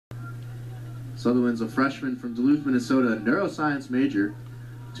Sutherland's a freshman from Duluth, Minnesota, a neuroscience major,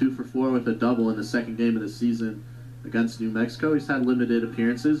 2 for 4 with a double in the second game of the season against New Mexico. He's had limited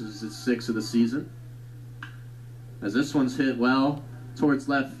appearances. This is his 6th of the season. As this one's hit well towards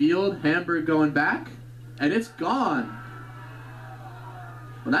left field, Hamburg going back, and it's gone.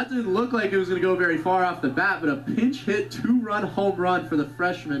 Well, that didn't look like it was going to go very far off the bat, but a pinch hit 2-run home run for the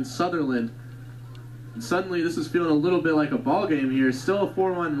freshman Sutherland. And suddenly this is feeling a little bit like a ball game here. Still a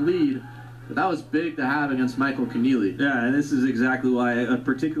 4-1 lead, but that was big to have against Michael Keneally. Yeah, and this is exactly why,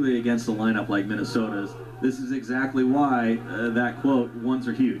 particularly against a lineup like Minnesota's, this is exactly why that quote, ones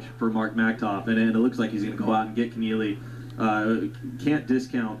are huge for Mark Machtolf, and it looks like he's going to go out and get Keneally. Can't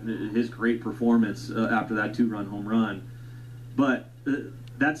discount his great performance after that 2-run home run. But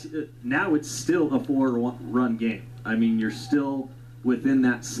now it's still a 4-run game. I mean, you're still within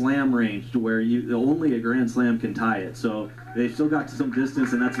that slam range to where only a grand slam can tie it. So they've still got some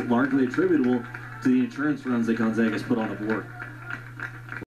distance, and that's largely attributable to the insurance runs that Gonzaga's put on the board.